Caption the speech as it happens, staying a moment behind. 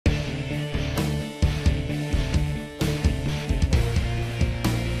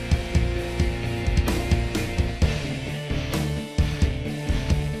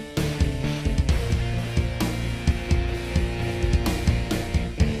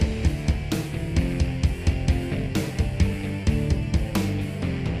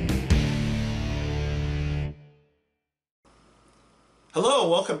Hello,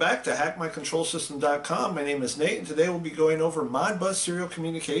 welcome back to hackmycontrolsystem.com. My name is Nate, and today we'll be going over Modbus serial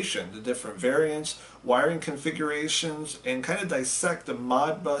communication, the different variants, wiring configurations, and kind of dissect the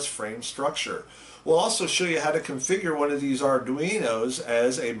Modbus frame structure. We'll also show you how to configure one of these Arduinos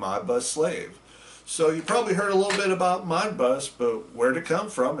as a Modbus slave. So you probably heard a little bit about Modbus, but where did it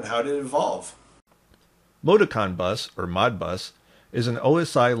come from and how did it evolve? Modicon Bus, or Modbus, is an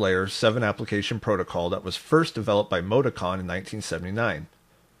OSI Layer 7 application protocol that was first developed by Modicon in 1979.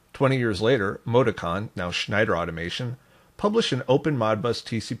 20 years later, Modicon, now Schneider Automation, published an open Modbus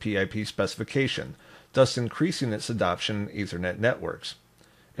TCP/IP specification, thus increasing its adoption in Ethernet networks.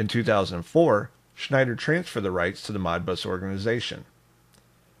 In 2004, Schneider transferred the rights to the Modbus organization.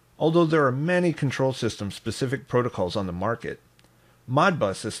 Although there are many control system-specific protocols on the market,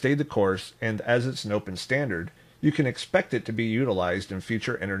 Modbus has stayed the course, and as it's an open standard, you can expect it to be utilized in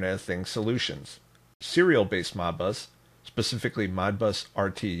future Internet of Things solutions. Serial-based Modbus, specifically Modbus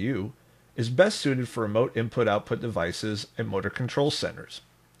RTU, is best suited for remote input-output devices and motor control centers.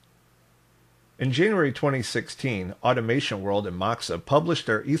 In January 2016, Automation World and Moxa published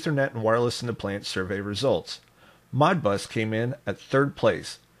their Ethernet and Wireless in the Plant survey results. Modbus came in at third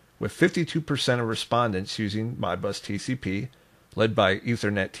place, with 52% of respondents using Modbus TCP, led by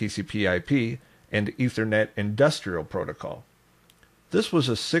Ethernet TCP/IP, and Ethernet Industrial Protocol. This was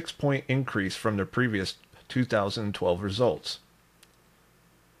a 6-point increase from the previous 2012 results.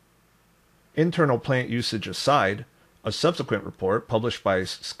 Internal plant usage aside, a subsequent report published by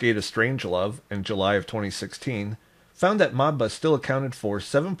SCADA Strangelove in July of 2016 found that Modbus still accounted for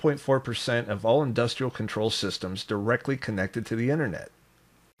 7.4% of all industrial control systems directly connected to the Internet.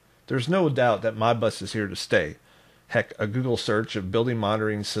 There's no doubt that Modbus is here to stay. Heck, a Google search of building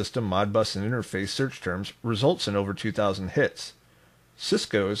monitoring system, Modbus, and interface search terms results in over 2,000 hits.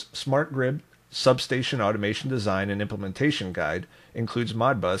 Cisco's Smart Grid Substation Automation Design and Implementation Guide includes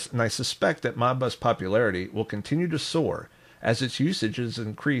Modbus, and I suspect that Modbus popularity will continue to soar as its usage is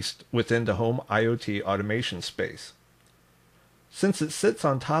increased within the home IoT automation space. Since it sits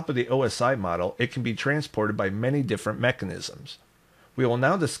on top of the OSI model, it can be transported by many different mechanisms. We will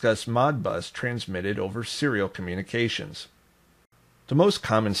now discuss Modbus transmitted over serial communications. The most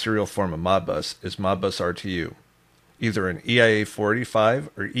common serial form of Modbus is Modbus RTU, either in EIA 485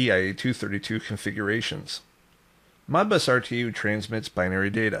 or EIA 232 configurations. Modbus RTU transmits binary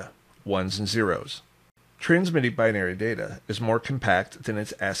data, ones and zeros. Transmitting binary data is more compact than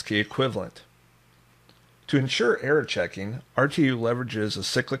its ASCII equivalent. To ensure error checking, RTU leverages a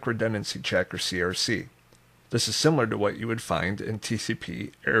cyclic redundancy check or CRC. This is similar to what you would find in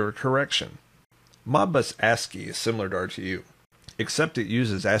TCP error correction. Modbus ASCII is similar to RTU, except it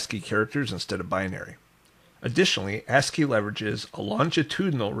uses ASCII characters instead of binary. Additionally, ASCII leverages a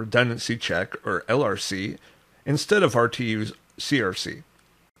longitudinal redundancy check, or LRC, instead of RTU's CRC.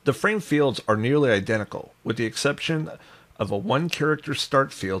 The frame fields are nearly identical, with the exception of a one-character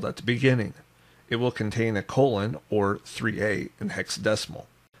start field at the beginning. It will contain a colon, or 3A, in hexadecimal.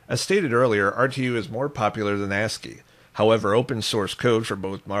 As stated earlier, RTU is more popular than ASCII. However, open source code for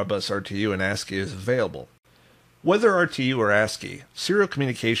both Modbus RTU and ASCII is available. Whether RTU or ASCII, serial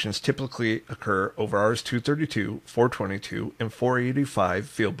communications typically occur over RS-232, 422, and 485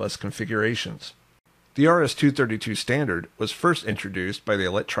 field bus configurations. The RS-232 standard was first introduced by the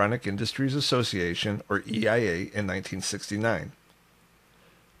Electronic Industries Association, or EIA, in 1969.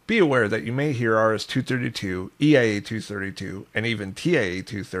 Be aware that you may hear RS-232, EIA-232, and even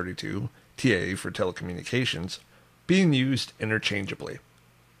TIA-232, TIA for telecommunications, being used interchangeably.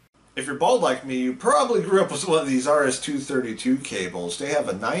 If you're bald like me, you probably grew up with one of these RS-232 cables. They have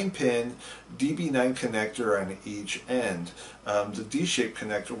a 9-pin DB9 connector on each end. The D-shaped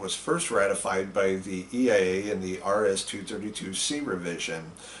connector was first ratified by the EIA in the RS-232C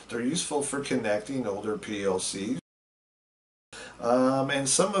revision. They're useful for connecting older PLCs. And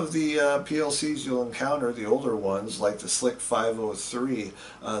some of the PLCs you'll encounter, the older ones like the SLC 503,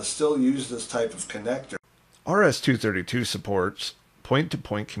 still use this type of connector. RS-232 supports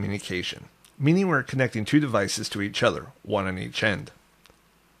point-to-point communication, meaning we're connecting two devices to each other, one on each end.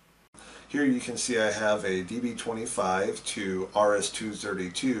 Here you can see I have a DB25 to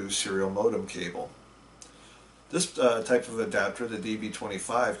RS-232 serial modem cable. This type of adapter, the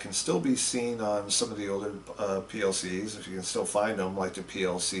DB25, can still be seen on some of the older PLCs, if you can still find them, like the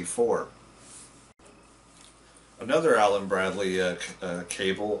PLC4. Another Allen Bradley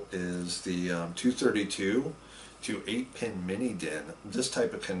cable is the 232 to 8-pin mini DIN. This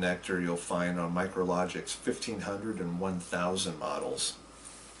type of connector you'll find on Micrologic's 1500 and 1000 models.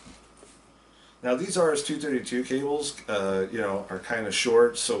 Now these RS-232 cables, are kind of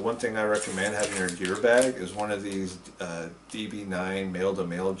short. So one thing I recommend having in your gear bag is one of these DB9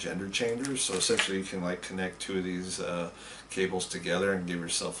 male-to-male gender changers. So essentially, you can like connect two of these cables together and give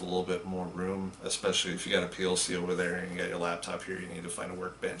yourself a little bit more room, especially if you got a PLC over there and you got your laptop here. You need to find a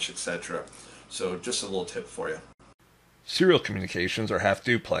workbench, etc. So just a little tip for you. Serial communications are half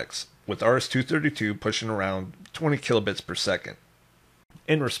duplex, with RS-232 pushing around 20 kilobits per second.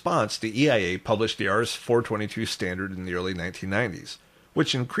 In response, the EIA published the RS-422 standard in the early 1990s,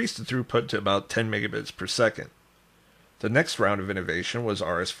 which increased the throughput to about 10 megabits per second. The next round of innovation was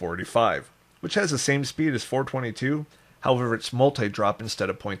RS-485, which has the same speed as 422, however it's multi-drop instead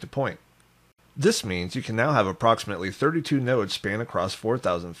of point-to-point. This means you can now have approximately 32 nodes span across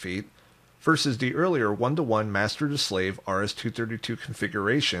 4,000 feet, versus the earlier one-to-one master-to-slave RS-232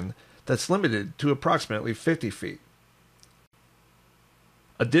 configuration that's limited to approximately 50 feet.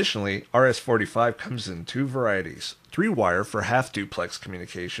 Additionally, RS-45 comes in two varieties, 3-wire for half-duplex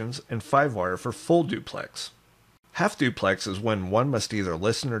communications and 5-wire for full duplex. Half-duplex is when one must either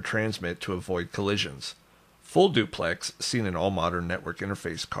listen or transmit to avoid collisions. Full duplex, seen in all modern network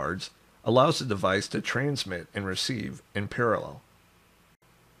interface cards, allows the device to transmit and receive in parallel.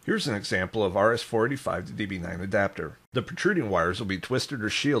 Here's an example of RS-485 to DB9 adapter. The protruding wires will be twisted or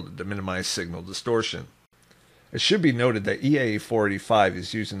shielded to minimize signal distortion. It should be noted that EAA485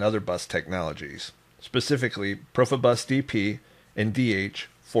 is used in other bus technologies, specifically Profibus DP and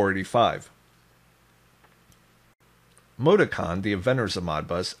DH485. Modicon, the inventors of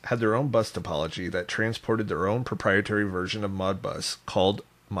Modbus, had their own bus topology that transported their own proprietary version of Modbus called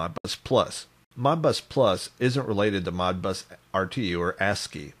Modbus Plus. Modbus Plus isn't related to Modbus RTU or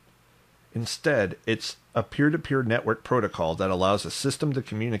ASCII. Instead, it's a peer-to-peer network protocol that allows a system to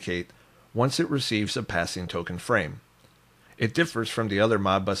communicate once it receives a passing token frame. It differs from the other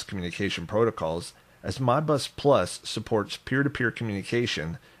Modbus communication protocols, as Modbus Plus supports peer-to-peer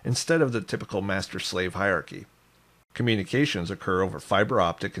communication instead of the typical master-slave hierarchy. Communications occur over fiber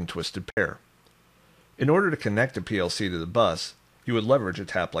optic and twisted pair. In order to connect a PLC to the bus, you would leverage a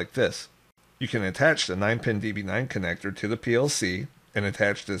tap like this. You can attach the 9-pin DB9 connector to the PLC and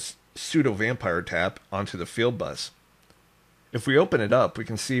attach this pseudo-vampire tap onto the field bus. If we open it up, we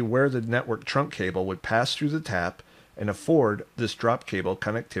can see where the network trunk cable would pass through the tap and afford this drop cable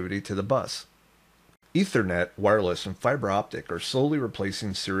connectivity to the bus. Ethernet, wireless, and fiber optic are slowly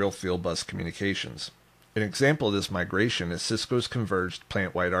replacing serial field bus communications. An example of this migration is Cisco's converged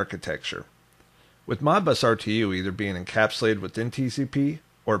plant-wide architecture. With Modbus RTU either being encapsulated within TCP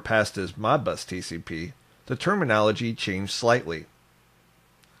or passed as Modbus TCP, the terminology changed slightly.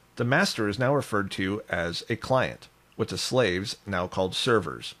 The master is now referred to as a client, with the slaves now called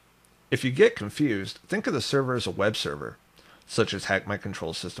servers. If you get confused, think of the server as a web server, such as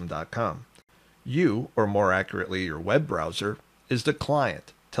hackmycontrolsystem.com. You, or more accurately your web browser, is the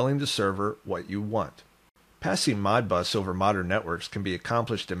client, telling the server what you want. Passing Modbus over modern networks can be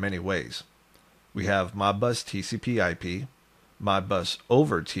accomplished in many ways. We have Modbus TCP/IP, Modbus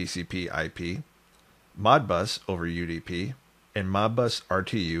over TCP/IP, Modbus over UDP, and Modbus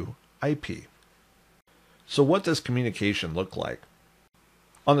RTU/IP. So what does communication look like?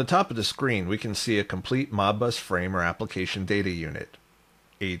 On the top of the screen, we can see a complete Modbus frame or application data unit,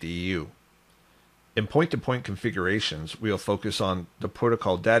 ADU. In point-to-point configurations, we'll focus on the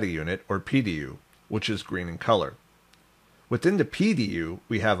protocol data unit, or PDU, which is green in color. Within the PDU,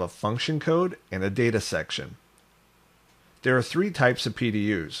 we have a function code and a data section. There are three types of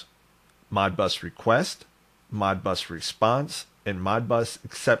PDUs: Modbus request, Modbus response, and Modbus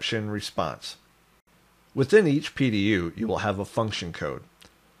exception response. Within each PDU, you will have a function code.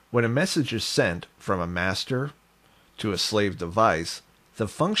 When a message is sent from a master to a slave device, the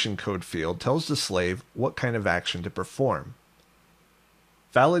function code field tells the slave what kind of action to perform.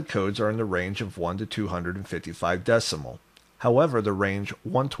 Valid codes are in the range of 1 to 255 decimal. However, the range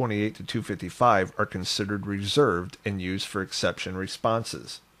 128 to 255 are considered reserved and used for exception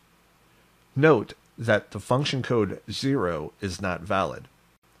responses. Note that the function code 0 is not valid.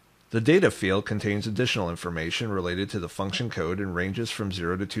 The data field contains additional information related to the function code and ranges from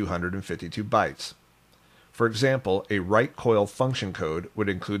 0 to 252 bytes. For example, a write coil function code would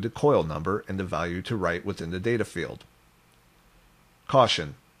include the coil number and the value to write within the data field.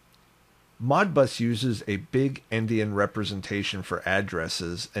 Caution: Modbus uses a big endian representation for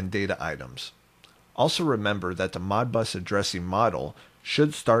addresses and data items. Also remember that the Modbus addressing model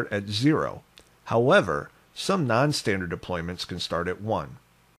should start at 0. However, some non-standard deployments can start at 1.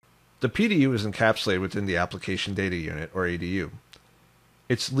 The PDU is encapsulated within the application data unit, or ADU.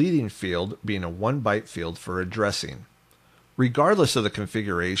 Its leading field being a 1-byte field for addressing. Regardless of the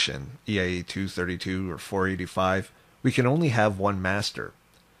configuration, EIA 232 or 485, we can only have one master.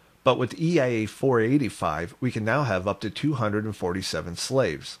 But with EIA 485, we can now have up to 247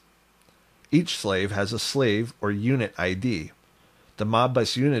 slaves. Each slave has a slave or unit ID. The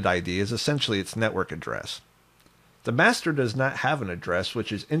Modbus unit ID is essentially its network address. The master does not have an address,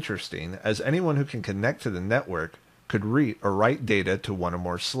 which is interesting, as anyone who can connect to the network could read or write data to one or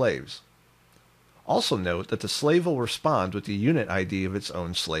more slaves. Also note that the slave will respond with the unit ID of its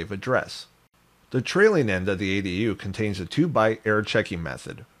own slave address. The trailing end of the ADU contains a 2-byte error checking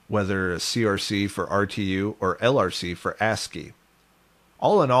method, whether CRC for RTU or LRC for ASCII.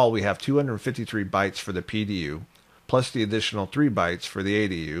 All in all, we have 253 bytes for the PDU, plus the additional 3 bytes for the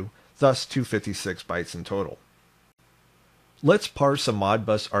ADU, thus 256 bytes in total. Let's parse a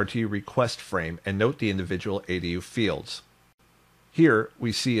Modbus RTU request frame and note the individual ADU fields. Here,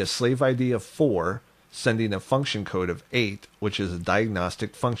 we see a slave ID of 4 sending a function code of 8, which is a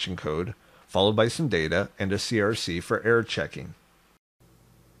diagnostic function code, followed by some data and a CRC for error checking.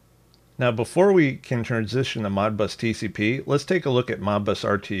 Now, before we can transition to Modbus TCP, let's take a look at Modbus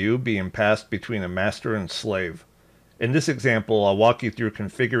RTU being passed between a master and slave. In this example, I'll walk you through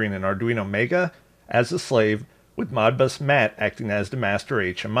configuring an Arduino Mega as a slave with Modbus MAT acting as the master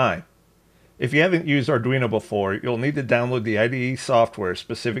HMI. If you haven't used Arduino before, you'll need to download the IDE software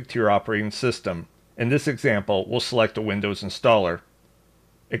specific to your operating system. In this example, we'll select a Windows installer.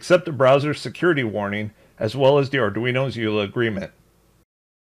 Accept the browser security warning as well as the Arduino's EULA agreement.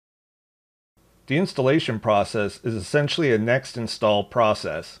 The installation process is essentially a next install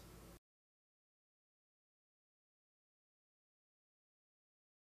process.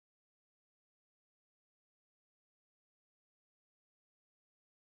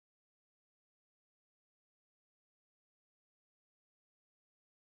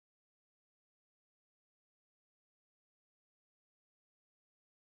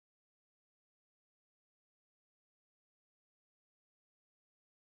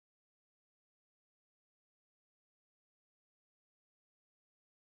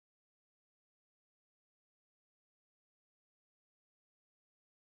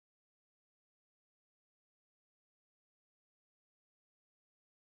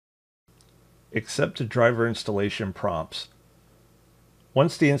 Accept the driver installation prompts.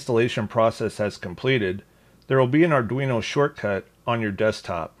 Once the installation process has completed, there will be an Arduino shortcut on your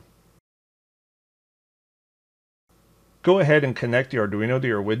desktop. Go ahead and connect the Arduino to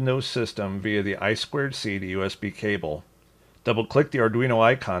your Windows system via the I2C to USB cable. Double-click the Arduino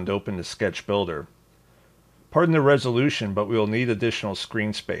icon to open the Sketch Builder. Pardon the resolution, but we will need additional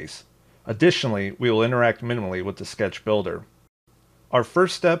screen space. Additionally, we will interact minimally with the Sketch Builder. Our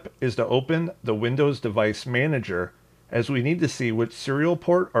first step is to open the Windows Device Manager, as we need to see which serial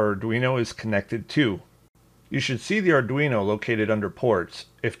port our Arduino is connected to. You should see the Arduino located under ports.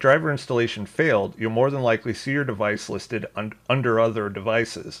 If driver installation failed, you'll more than likely see your device listed under other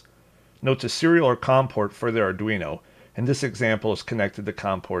devices. Note the serial or COM port for the Arduino. In this example is connected to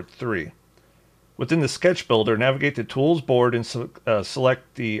COM port 3. Within the Sketch Builder, navigate to Tools board and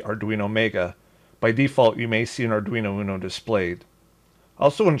select the Arduino Mega. By default, you may see an Arduino Uno displayed.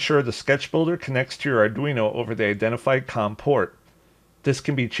 Also ensure the Sketch Builder connects to your Arduino over the identified COM port. This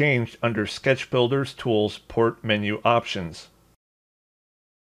can be changed under Sketch Builder's Tools Port menu options.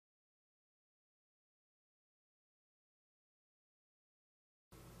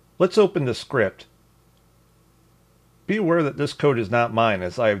 Let's open the script. Be aware that this code is not mine,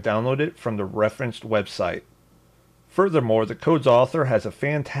 as I have downloaded it from the referenced website. Furthermore, the code's author has a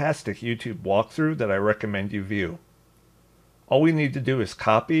fantastic YouTube walkthrough that I recommend you view. All we need to do is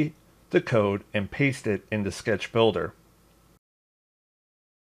copy the code and paste it in the Sketch Builder.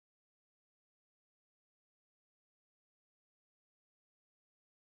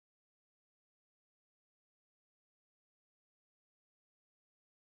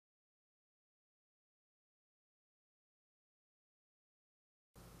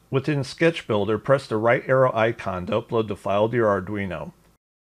 Within Sketch Builder, press the right arrow icon to upload the file to your Arduino.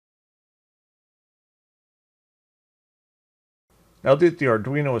 Now that the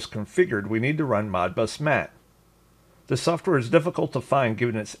Arduino is configured, we need to run Modbus MAT. The software is difficult to find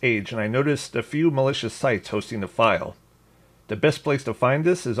given its age, and I noticed a few malicious sites hosting the file. The best place to find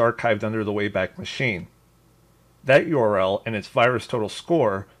this is archived under the Wayback Machine. That URL and its virus total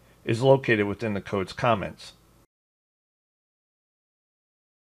score is located within the code's comments.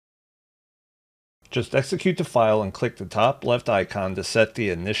 Just execute the file and click the top left icon to set the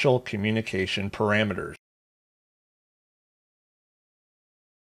initial communication parameters.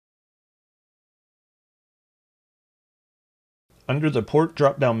 Under the port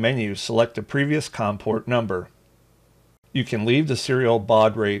drop-down menu, select the previous COM port number. You can leave the serial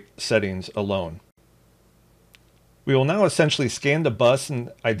baud rate settings alone. We will now essentially scan the bus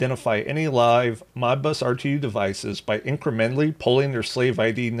and identify any live Modbus RTU devices by incrementally pulling their slave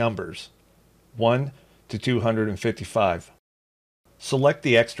ID numbers, 1 to 255. Select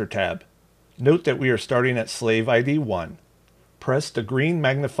the Extra tab. Note that we are starting at slave ID 1. Press the green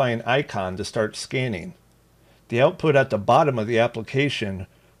magnifying icon to start scanning. The output at the bottom of the application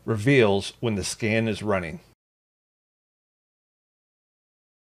reveals when the scan is running.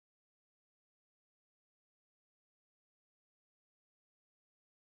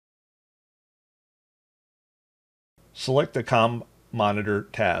 Select the COM Monitor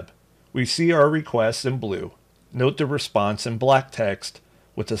tab. We see our requests in blue. Note the response in black text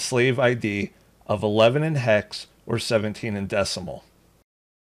with a slave ID of 11 in hex or 17 in decimal.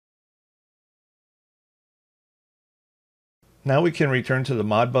 Now we can return to the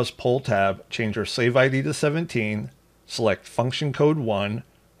Modbus Poll tab, change our slave ID to 17, select function code 1,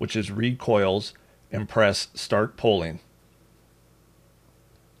 which is read coils, and press Start Polling.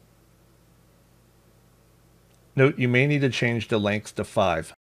 Note you may need to change the length to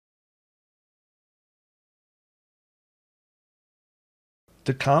 5.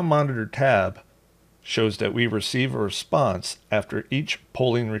 The COM Monitor tab shows that we receive a response after each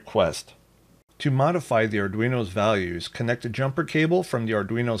polling request. To modify the Arduino's values, connect a jumper cable from the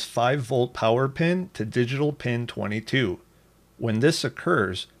Arduino's 5-volt power pin to digital pin 22. When this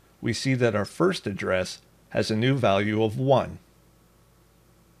occurs, we see that our first address has a new value of 1.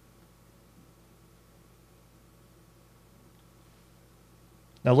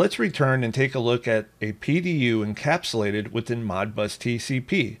 Now let's return and take a look at a PDU encapsulated within Modbus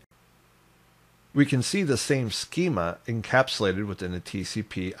TCP. We can see the same schema encapsulated within a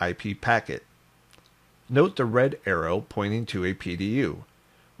TCP IP packet. Note the red arrow pointing to a PDU,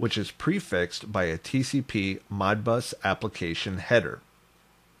 which is prefixed by a TCP Modbus application header.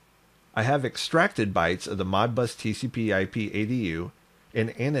 I have extracted bytes of the Modbus TCP IP ADU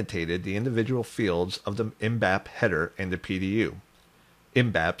and annotated the individual fields of the MBAP header and the PDU.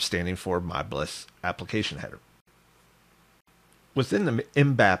 MBAP standing for Modbus application header. Within the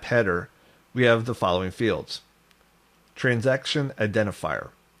MBAP header, we have the following fields. Transaction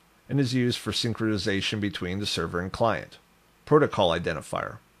identifier, and is used for synchronization between the server and client. Protocol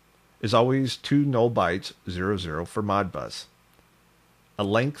identifier is always 2 null bytes 00 for Modbus. A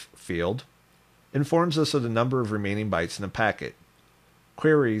length field informs us of the number of remaining bytes in the packet.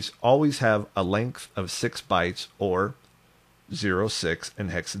 Queries always have a length of 6 bytes or 06 in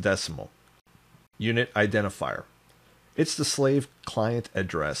hexadecimal. Unit identifier. It's the slave client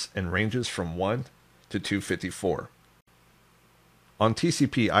address and ranges from 1 to 254. On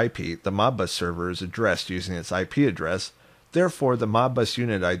TCP IP, the Modbus server is addressed using its IP address, therefore the Modbus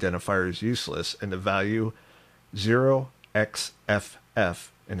unit identifier is useless and the value 0xFF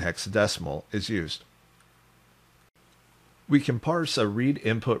in hexadecimal is used. We can parse a read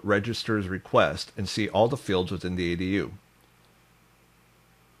input register's request and see all the fields within the ADU.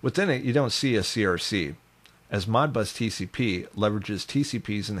 Within it, you don't see a CRC, as Modbus TCP leverages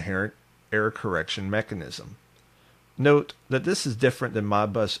TCP's inherent error correction mechanism. Note that this is different than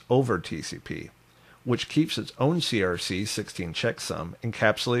Modbus over TCP, which keeps its own CRC 16 checksum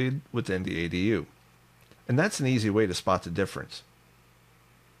encapsulated within the ADU. And that's an easy way to spot the difference.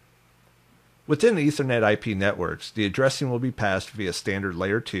 Within Ethernet IP networks, the addressing will be passed via standard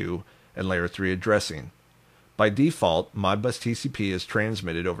Layer 2 and Layer 3 addressing. By default, Modbus TCP is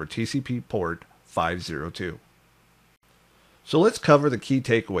transmitted over TCP port 502. So let's cover the key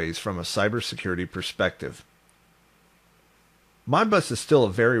takeaways from a cybersecurity perspective. Modbus is still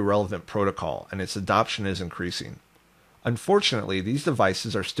a very relevant protocol, and its adoption is increasing. Unfortunately, these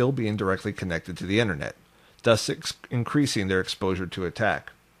devices are still being directly connected to the internet, thus increasing their exposure to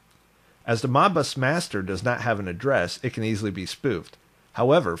attack. As the Modbus master does not have an address, it can easily be spoofed.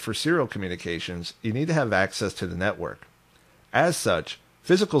 However, for serial communications, you need to have access to the network. As such,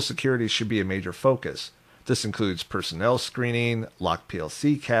 physical security should be a major focus. This includes personnel screening, locked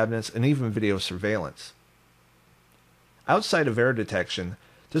PLC cabinets, and even video surveillance. Outside of error detection,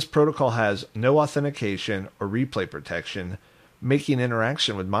 this protocol has no authentication or replay protection, making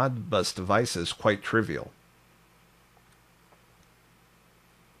interaction with Modbus devices quite trivial.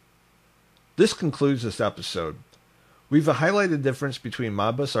 This concludes this episode. We've highlighted the difference between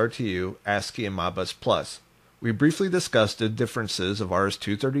Modbus RTU, ASCII, and Modbus Plus. We briefly discussed the differences of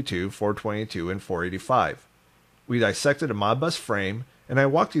RS-232, 422, and 485. We dissected a Modbus frame, and I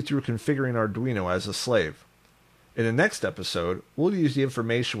walked you through configuring Arduino as a slave. In the next episode, we'll use the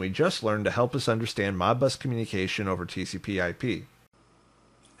information we just learned to help us understand Modbus communication over TCP/IP.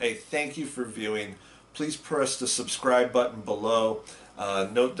 Hey, thank you for viewing please press the subscribe button below.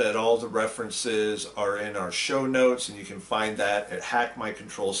 Note that all the references are in our show notes, and you can find that at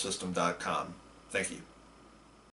hackmycontrolsystem.com. Thank you.